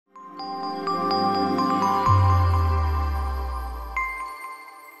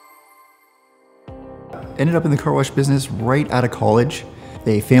ended up in the car wash business right out of college.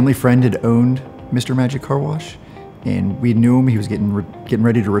 A family friend had owned Mr. Magic Car Wash, and we knew him. He was getting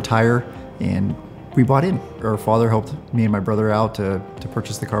ready to retire, and we bought in. Our father helped me and my brother out to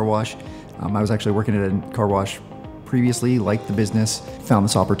purchase the car wash. I was actually working at a car wash previously, liked the business, found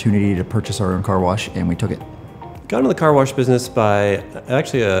this opportunity to purchase our own car wash, and we took it. Got into the car wash business by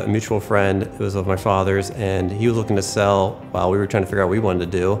actually a mutual friend. It was of my father's, and he was looking to sell while we were trying to figure out what we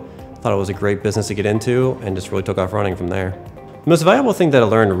wanted to do. Thought it was a great business to get into, and just really took off running from there. The most valuable thing that I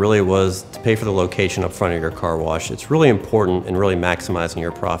learned really was to pay for the location up front of your car wash. It's really important in really maximizing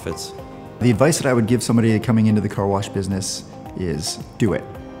your profits. The advice that I would give somebody coming into the car wash business is do it,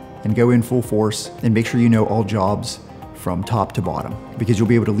 and go in full force, and make sure you know all jobs from top to bottom, because you'll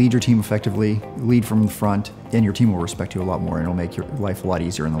be able to lead your team effectively, lead from the front, and your team will respect you a lot more, and it'll make your life a lot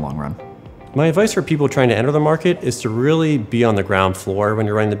easier in the long run. My advice for people trying to enter the market is to really be on the ground floor when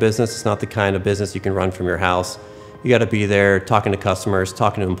you're running the business. It's not the kind of business you can run from your house. You got to be there talking to customers,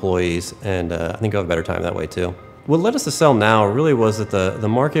 talking to employees, and I think you'll have a better time that way too. What led us to sell now really was that the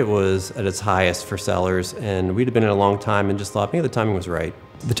market was at its highest for sellers, and we'd have been in a long time and just thought maybe the timing was right.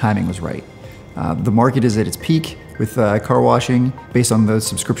 The timing was right. The market is at its peak with car washing based on the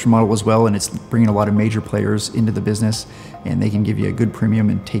subscription model as well, and it's bringing a lot of major players into the business, and they can give you a good premium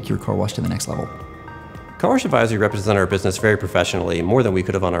and take your car wash to the next level. Car Wash Advisory represented our business very professionally, more than we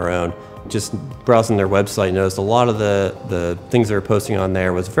could have on our own. Just browsing their website, noticed a lot of the things they were posting on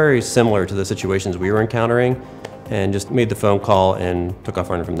there was very similar to the situations we were encountering, and just made the phone call and took off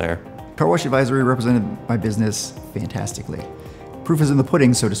running from there. Car Wash Advisory represented my business fantastically. Proof is in the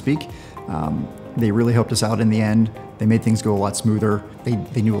pudding, so to speak. They really helped us out in the end. They made things go a lot smoother.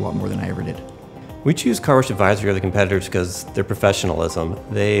 They knew a lot more than I ever did. We choose Car Wash Advisory over the competitors because their professionalism.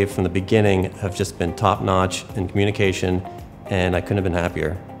 They, from the beginning, have just been top-notch in communication, and I couldn't have been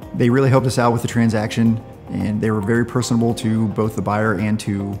happier. They really helped us out with the transaction, and they were very personable to both the buyer and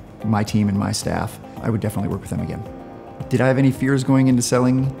to my team and my staff. I would definitely work with them again. Did I have any fears going into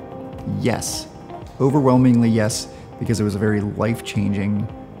selling? Yes. Overwhelmingly yes, because it was a very life-changing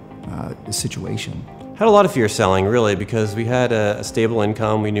situation. Had a lot of fear selling, really, because we had a stable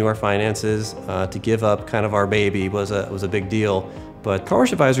income, we knew our finances. To give up kind of our baby was a big deal. But Car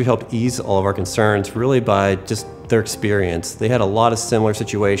Wash Advisory helped ease all of our concerns, really by just their experience. They had a lot of similar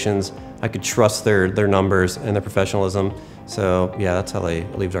situations. I could trust their numbers and their professionalism. So yeah, that's how they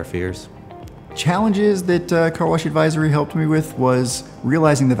relieved our fears. Challenges that Car Wash Advisory helped me with was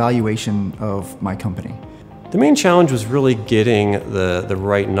realizing the valuation of my company. The main challenge was really getting the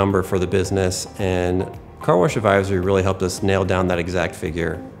right number for the business, and Car Wash Advisory really helped us nail down that exact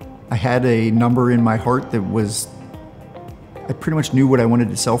figure. I had a number in my heart that I pretty much knew what I wanted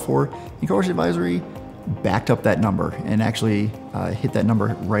to sell for, and Car Wash Advisory backed up that number and actually hit that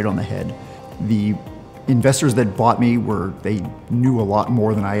number right on the head. The investors that bought me they knew a lot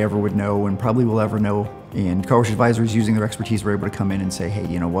more than I ever would know and probably will ever know. And Car Wash Advisories, using their expertise, were able to come in and say, hey,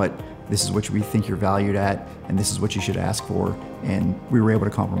 you know what? This is what we think you're valued at, and this is what you should ask for. And we were able to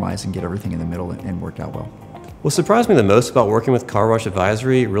compromise and get everything in the middle, and worked out well. What surprised me the most about working with Car Wash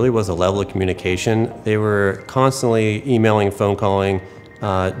Advisory really was the level of communication. They were constantly emailing, phone calling,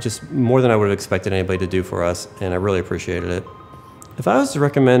 just more than I would have expected anybody to do for us, and I really appreciated it. If I was to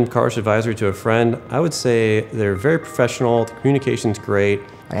recommend Car Wash Advisory to a friend, I would say they're very professional, the communication's great.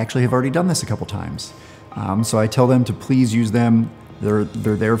 I actually have already done this a couple times. So I tell them to please use them. They're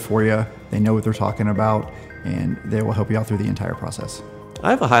there for you. They know what they're talking about, and they will help you out through the entire process.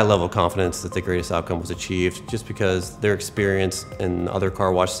 I have a high level of confidence that the greatest outcome was achieved just because their experience in other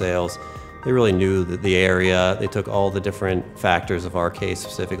car wash sales, they really knew the area. They took all the different factors of our case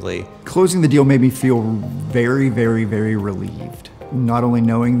specifically. Closing the deal made me feel very, very, very relieved. Not only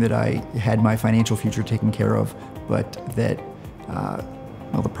knowing that I had my financial future taken care of, but that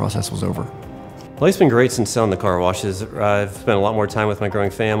the process was over. Life's been great since selling the car washes. I've spent a lot more time with my growing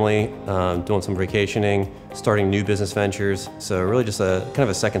family, doing some vacationing, starting new business ventures. So really just kind of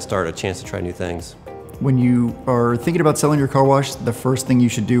a second start, a chance to try new things. When you are thinking about selling your car wash, the first thing you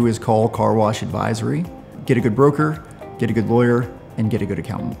should do is call Car Wash Advisory. Get a good broker, get a good lawyer, and get a good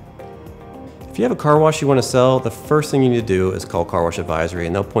accountant. If you have a car wash you want to sell, the first thing you need to do is call Car Wash Advisory,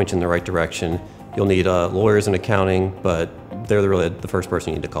 and they'll point you in the right direction. You'll need lawyers and accounting, but they're really the first person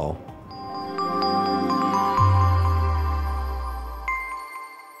you need to call.